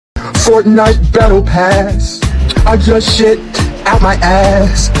Fortnite battle pass. I just shit out my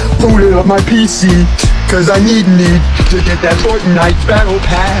ass, booted up my PC, cause I need to get that Fortnite battle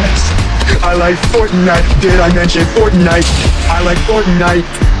pass. I like Fortnite, did I mention Fortnite? I like Fortnite.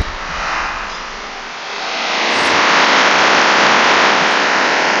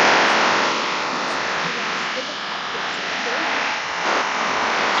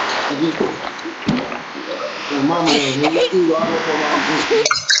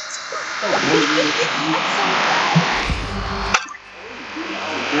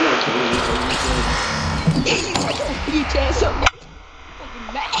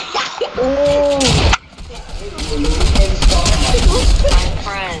 My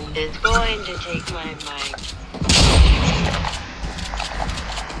friend is going to take my mic.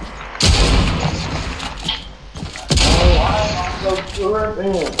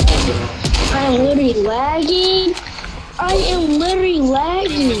 I'm literally lagging. I am literally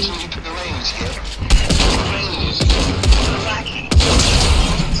lagging.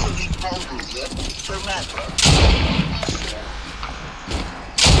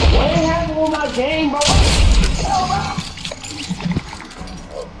 What happened with my game, bro?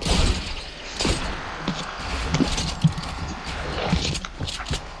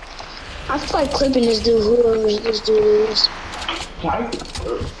 I feel like clipping this dude, whoever this dude is.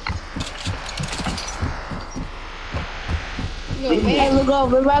 Hey, look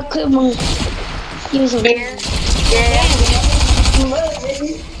over, right clip him. Use him. Yeah.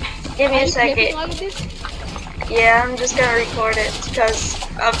 Give me a second. Yeah, I'm just gonna record it because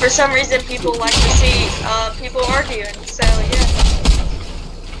for some reason people like to see people arguing. So yeah.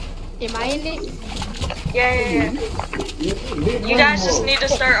 Am I in it? Yeah. You guys just need to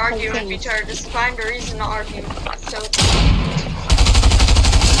start arguing with each other. Just find a reason to argue. So.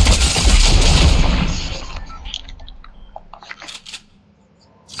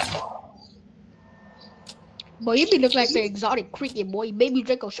 Boy, you be looking like the exotic cricket, boy. Baby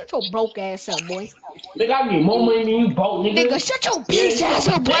Draco, shut your broke ass up, boy. Nigga, I get more money than you, broke nigga. Nigga, shut your bitch ass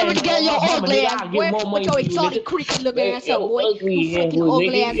up, boy. When you get your ugly ass, boy. With your exotic cricket looking ass up, boy. You freaking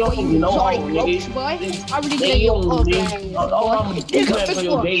ugly ass, boy. You exotic roach, boy. I really get your ugly ass, boy. Nigga, bitch,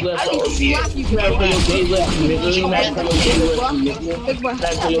 boy. I really slap you,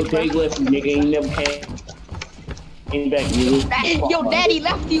 boy. Nigga, you never can. Back, nigga. Your daddy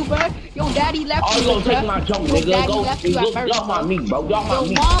left you, bro. Your daddy left you. Oh, you gonna take my jump, nigga. Go, y'all my meat, bro. Y'all my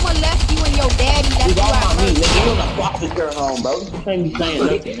meat. Your mama left you and your daddy left you. Y'all my meat, nigga. You in a foster care home, bro. You can't be saying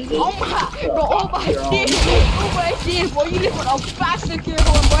nothing, nigga. Oh my shit, boy. You live in a foster care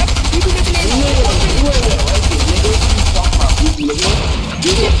home, boy. You be living in a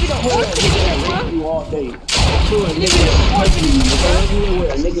you all day.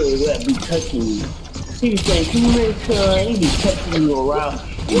 Nigga be touching you. He be saying, come here, son. He be touching you around.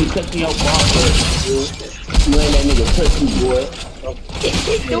 He be touching your barber. You ain't that nigga touch you, boy.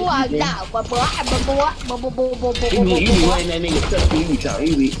 Do I not? You be letting that nigga touch you. You be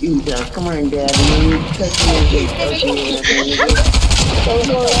trying, come on, daddy. You touch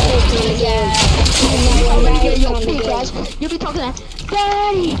me. You be talking like,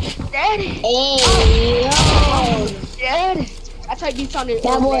 daddy. Hey, Daddy. That's how you sounded.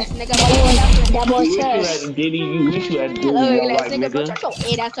 that boy says. Diddy, you wish you had to do it right, nigga. Shut your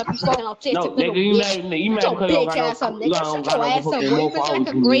head ass up, you fucking autistic. No, nigga, you mad Shut your bitch ass up, nigga. Shut your ass up, boy. You bitch like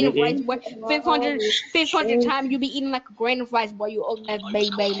a grain of rice, boy. 500 times you be eating like a grain of rice, boy. You ugly ass baby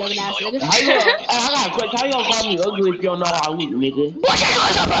looking ass nigga. How you gonna call me ugly if you don't know how I look, nigga?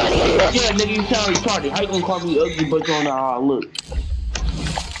 Yeah, nigga, you sound retarded. How you gonna call me ugly but you don't know how I look?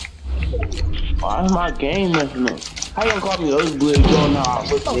 Why is my game messing up? How you gonna call me ugly if you don't know how I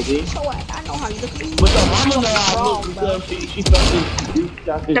look, nigga? I know how you look. But the mama know how I look because she felt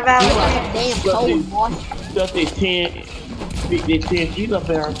this 10 feet up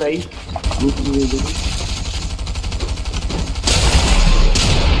in her face. You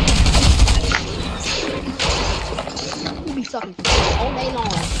be sucking all day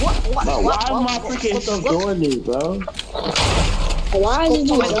long. Why am I freaking stuff doing this, bro? Why is he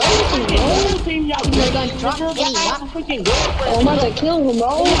doing that? I'm about to kill him,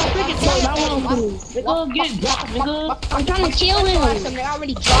 bro. Nigga, get dropped, nigga. I'm trying to kill him. I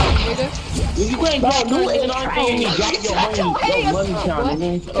already dropped him, nigga. You ain't gonna do it, and I'm saying you drop your money count,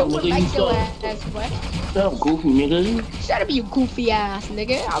 nigga. Shut up, goofy, nigga. Shut up, you goofy ass,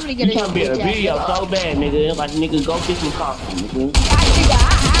 nigga. I already get you trying to be in a video so bad, nigga. Like, nigga, go get some coffee, nigga.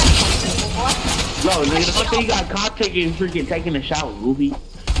 No, nigga, the first thing you got contact is freaking taking a shower, goofy.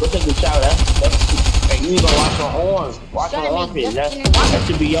 Go take a shower, hey, you need to wash your arms. Wash your armpits. That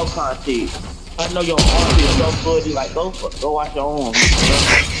should be your content. I know your armpit is so footy, like, go wash your arms.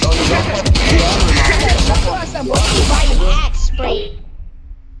 Go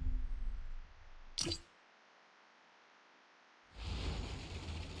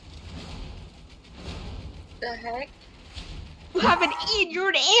You're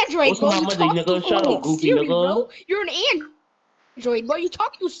an Android, bro. You talk nigga? Shut up, goofy Siri, nigga. bro. You're an Android, bro. You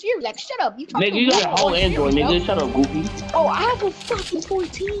talk to Siri. Like, shut up. You talk nigga, to you got a whole Android, Siri, nigga. bro. Shut up, goofy. Oh, I have a fucking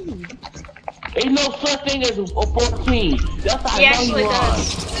 14. Ain't no such thing as a 14. That's how He I know actually you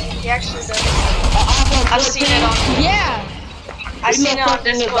does. He actually does. iPhone 14? I've seen it on. Yeah. I've seen no it on such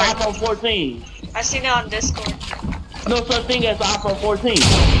thing as Discord. iPhone 14. I've seen it on Discord. No such thing as iPhone 14.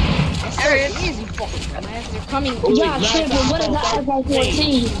 There it is, you fucking dumbass. They're coming. Oh, Yeah, it's sure, not but what the is the iPhone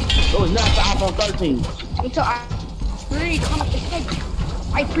 14? No, it's not the iPhone 13. Until I really come. It's like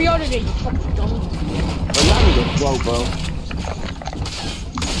I pre-ordered it. You fucking dummy. But y'all niggas slow, bro.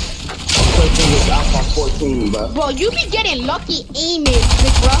 Such thing as iPhone 14, bro. Bro, you be getting lucky aiming,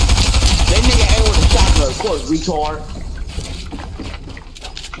 big bro. That nigga ain't with a shotgun, of course, retard.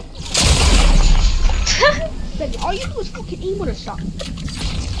 All you do is fucking aim with a shot.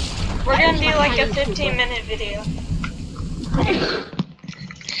 We're gonna do like a 15-minute video.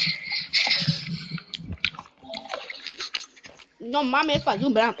 No mames, it's para you,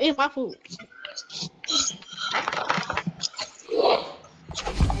 but it's my food.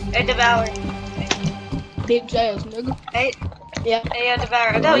 Hey, Devour. Bitch ass nigga. Hey, Yeah. hey,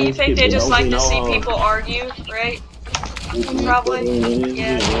 Devour. No, you think they just like to see people argue, right? Probably.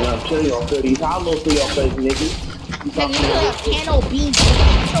 Yeah. I'm telling y'all, these hollows to your face, nigga. Nigga, you have cano beans.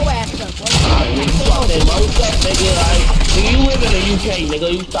 Get your ass up, boy. Nigga, you live in the UK, nigga.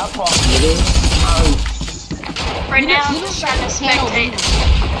 You stop talking, nigga. Right now, I'm just trying to spectate.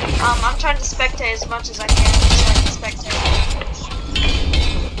 I'm trying to spectate as much as I can. Just trying to spectate.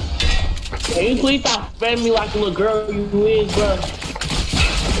 Can you please stop spamming me like a little girl you is, bro?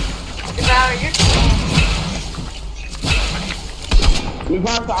 Devour, you're We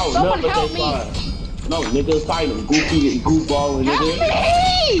probably I would Someone never help say me. fire. No, nigga, fight him. Goofy, goofballing, Help nigga.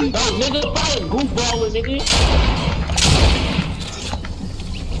 me! No, nigga, fight him. Goofballing, nigga.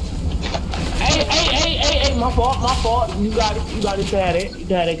 Hey, my fault. You got it, you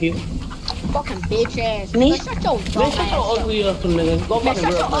had it, kid. Fucking bitch ass. Me? Shut your Man, dumb shut your ass up. ugly ass up, nigga. Go Man, fucking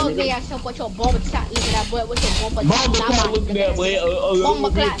shut your girlfriend, ugly nigga. ass up with your bomber clock looking at boy. With your bomber clock. Bomber clock looking at boy.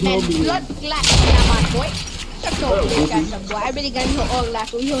 Bomber clock, man. Blood clock looking at my boy. Shut your bitch ass up, boy. I really got you ugly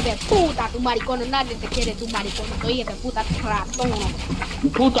ass. Hijo de puta, tu maricón. Nadie te quiere, tu maricón. Oye, de puta, ratón. You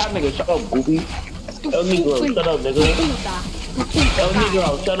puta nigga, shut up, goofy. Tu El negro, puta. shut up, nigga. Puta. Tu puta. El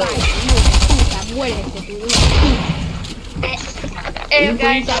negro, shut up. Hijo de puta, muérete, tu hijo de puta. Hey, You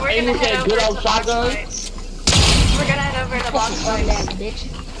guys, please stop we're gonna aiming head that over good to old box shotgun? fights. We're gonna head over to box Fucking fights. ass bitch.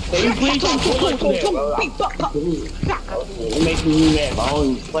 Can you please stop doing that, bro? It makes me mad, but I don't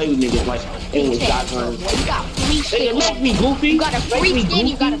even play with niggas like English shotguns. You got free Nigga, shit. make me goofy. You got a Make free me skin,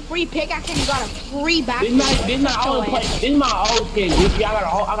 you goofy. got a free pickaxe, and you got a free back. This my old play. This is my old skin, goofy. I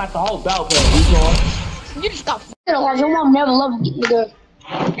got the whole belt play, retard. You just got Your mom never loved me, nigga.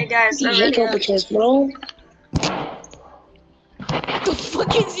 Hey guys, You I'm hate ready. your bitches, bro. What the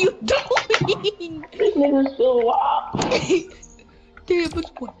fuck is you doing? This nigga still wild. Damn,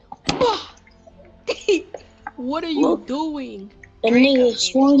 but what? What are you doing? The nigga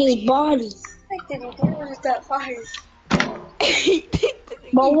swung his body. What did you do with that fire?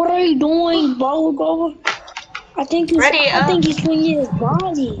 Bro, what are you doing, bro? I think he's swinging his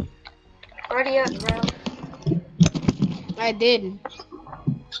body. Ready up, bro. I did.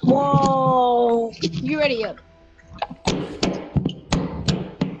 Whoa. You ready up?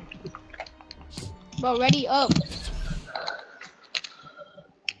 Bro, ready up.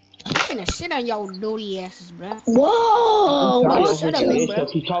 I'm gonna sit on y'all dirty asses, bro. Whoa. Bro, What? shut up, bro.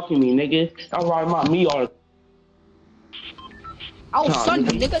 Keep talking to me, nigga. That's why my me all the I'll son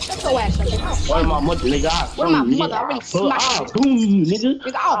you, nigga. Shut your ass up, nigga. What my mother, nigga? What my mother? I already smacked you. Boom you, nigga.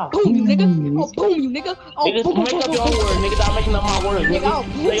 Nigga, I'll boom you, nigga. I'll boom you, nigga. I'll Nigga, boom, boom, make boom, up boom, your own boom. words, nigga. Stop making up my words, Nigga, I'll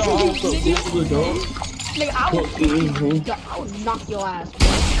nigga. boom Say your own you, stuff, nigga. nigga. Nigga, I will knock your ass.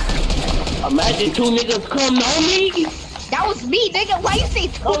 Imagine two niggas come on me. That was me, nigga. Why you say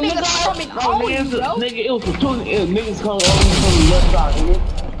two niggas coming on you, bro? Nigga, it was the two niggas coming on me from the left side, nigga.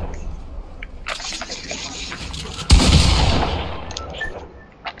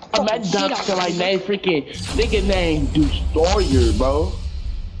 Imagine Dr. like name freaking nigga name Destroyer, bro.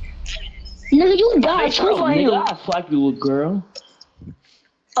 Nigga, you died. Shut up, Prove I nigga. am. I'll slap you, little girl.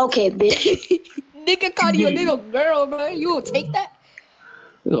 Okay, bitch. Nigga called you a little girl, bro. You will take that?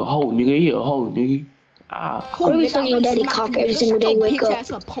 You a hoe, nigga. You a hoe, nigga. Ah. What are you saying your daddy cock every single day wake up? Bitch ass,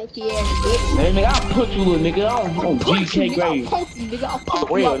 a punky ass bitch. Man, nigga, I'll punch you, little nigga. I don't Punch you, GK nigga. grave. I'll punk you, nigga. I'll For punk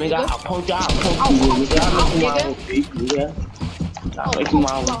you real, up, nigga. I'll punch you, little nigga. I'll make you my own beat, nigga. I'll make you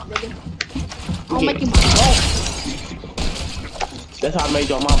my own. I'll make you my dog. That's how I made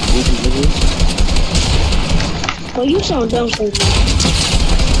your mama goofy, nigga. Oh, you sound dumb, so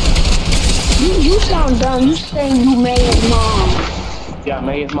you sound dumb. You saying you made his mom. Yeah, I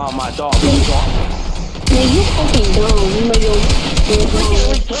made his mom my dog. Man, you fucking dumb. You made your mom.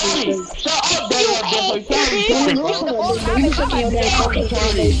 Shut up, baby. You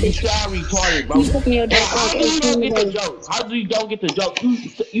retarded, bro. How do you don't get the joke?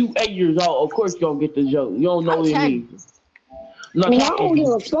 You 8 years old. Of course you don't get the joke. You don't know what it means. I don't give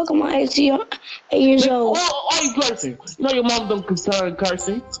a fuck. I'm 8 years old. Why are you cursing? You know your mom don't concern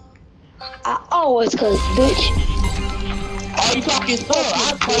cursing. I always curse, bitch. Are you talking stuff?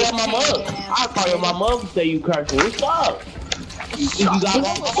 I'll call your mama up. I'll call your mama up and say you cursing. What's up? If you got when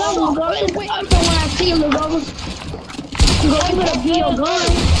I see you, little brother, you better be your gun.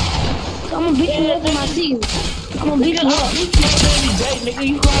 I'm gonna beat you up when I see you. I'm gonna beat you up. Nigga,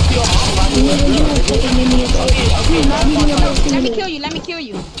 you call your mama. Let me kill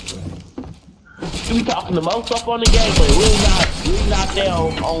you. We talking the most up on the game, but we not there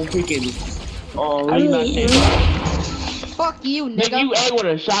on freaking. We not there. Fuck you, nigga. Nigga, you ain't with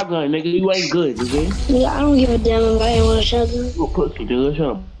a shotgun, nigga. You ain't good, nigga. Yeah, I don't give a damn if I ain't with a shotgun. You a pussy, nigga. Shut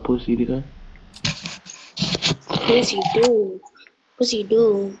up, pussy, nigga. Pussy do. Pussy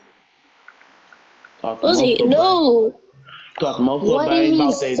do. Talk most What did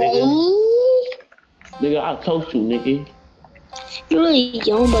he say? Nigga, I told you, nigga. You really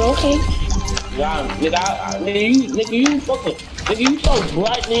young, but okay. Yeah, nigga, you fucking, nigga, you so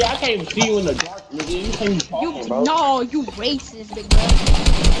bright, nigga. I can't even see you in the dark, nigga. You can't be talking, bro. No, you racist, big bro.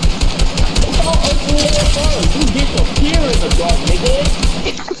 You disappear in the dark, nigga.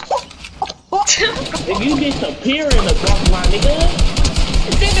 Nigga, you disappear in the dark, my nigga.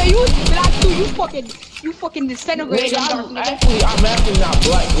 Nigga, you black too. You fucking disintegrate. Nigga, I'm actually not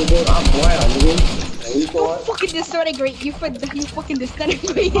black, nigga. I'm brown, nigga. You fucking disintegrate. You fucking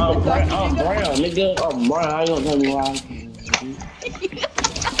disintegrate. I'm brown, nigga. I'm brown. I ain't gonna tell you why.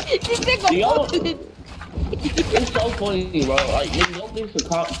 This nigga fucking. It's so funny, bro. Like, nigga, go get some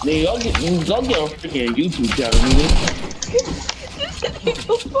nigga, go get a freaking YouTube channel, nigga. This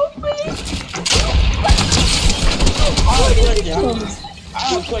nigga fucking. I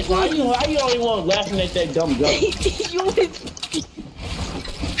have a question. How you only want laughing at that dumb joke?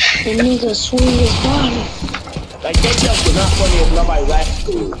 The nigga swing his body. Like, that joke was not funny if nobody laughed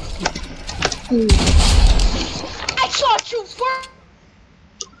to it. I shot you first.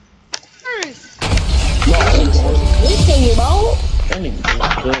 Listen, bro. That nigga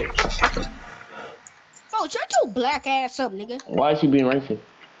good. Bro, shut your black ass up, nigga. Why is she being racist?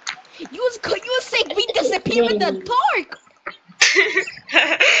 You was saying we disappear in the dark.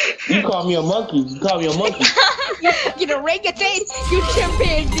 You call me a monkey. You You orangutan. You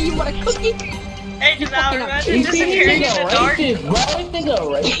chimpanzee. You want a cookie? Hey, now imagine disappearing in the dark. Bro, this nigga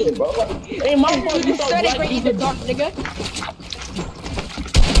racist, bro. Hey, my fault. You disintegrate in the dark, nigga.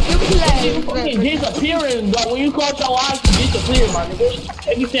 You fucking disappearing, bro. When you close your eyes, you disappear, my nigga.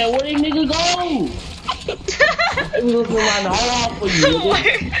 They be saying, where these niggas go? They be looking around the whole for you,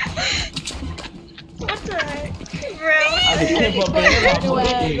 nigga. What the heck? Bro. I just kept up in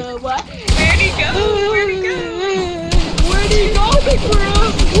Where'd he go? Where'd he go? Where'd he go, big bro?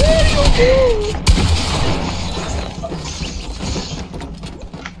 Where'd he go?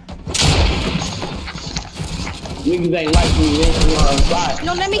 Niggas ain't like me, nigga.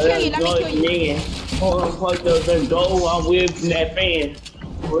 No, let me kill you. Hold on, fuck those and go. I'm with that fan.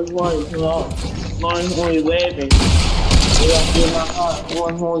 Which one? One 11. We got to my heart.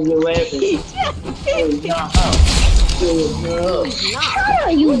 111. How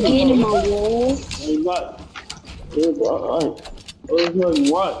are you getting in my wall? What?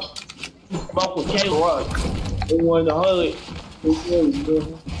 Smoke with K-Rock. We want the hood. We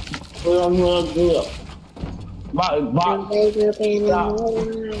don't want to do it. Box. Stop.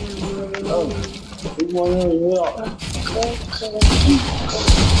 We want to do it.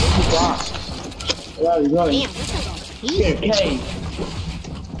 Box. Damn, this is a K.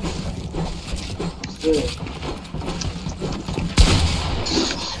 Yeah.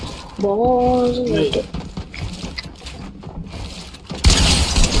 Balls.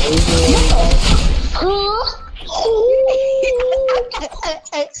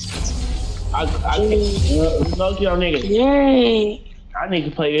 I can't. No, y'all niggas. Yay. I need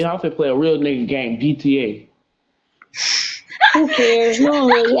to play. I have to play a real nigga game, GTA. Who cares? No one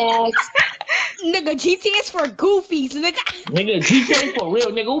really asks. Nigga, GTA is for goofies, nigga. Nigga, GTA for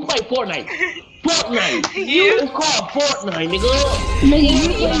real, nigga. Who play Fortnite? Fortnite. You. It's called Fortnite, nigga. Nigga, you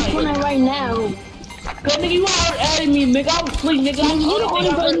playing Fortnite right now. Cause nigga, you already added me, nigga. I was asleep, nigga. You the only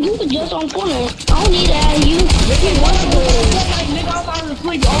person you could just on Fortnite. I don't need to add you. Nigga, nigga, I was already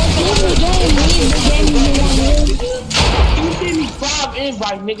asleep. Leave the game, you want to. You sent me 5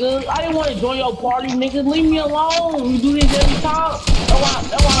 invites, nigga. I didn't want to join your party, nigga. Leave me alone. You do this every time. That's why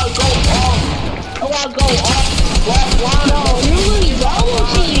I go off. That's why I go off. No, you really double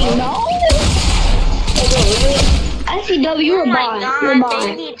cheating, no? ICW, you're Oh my buying. god, You're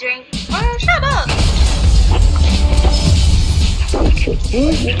buying. baby drink. Oh, shut up.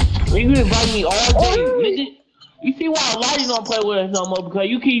 You invite me all day, nigga. You see why Lighty don't play with us no more? Because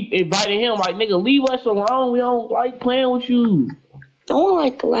you keep inviting him, like, nigga, leave us alone. We don't like playing with you. I don't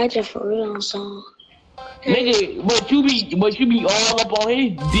like the legend for real, so. Nigga, but you be all up on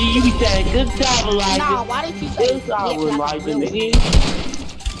his D. You be saying good job, Elijah. Nah, why did you say good job, Elijah, nigga?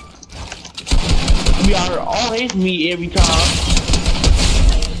 You be out all his meat every time.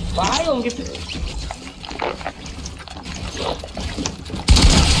 But how you gonna get to?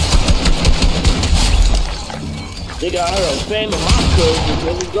 Nigga, I heard a fan of my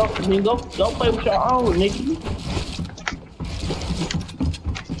cousin. Go play with your own, nigga.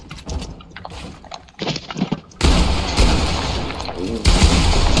 You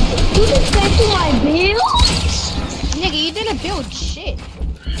just went to my bills? Nigga, you didn't build shit.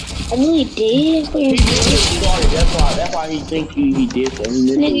 I really did. He did retarded. That's why he think he did something.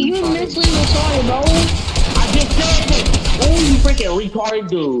 Nigga, you mentally retarded, bro. I just said that. Oh, you freaking retarded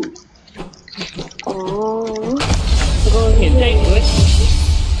dude. Oh. Can't take it.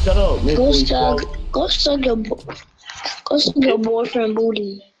 Shut up, Miss Go suck your boyfriend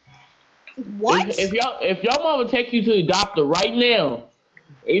booty. What? If your mama take you to the doctor right now,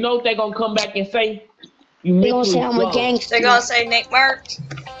 you know what they gonna come back and say? You They gonna say I'm a gangster. They're gonna say Nick Merckx.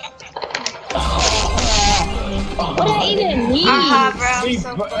 What that even mean? Bro. These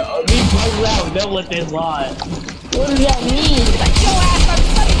people out never let this lie. What does that mean? Like your ass up,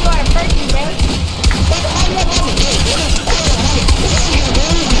 you are a person, man.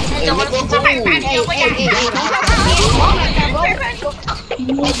 I don't want to talk about Hey, it.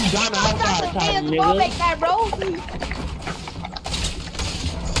 bro.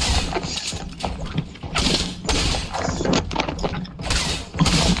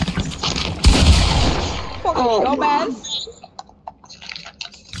 Oh, Dumbass.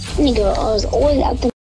 nigga, I was always acting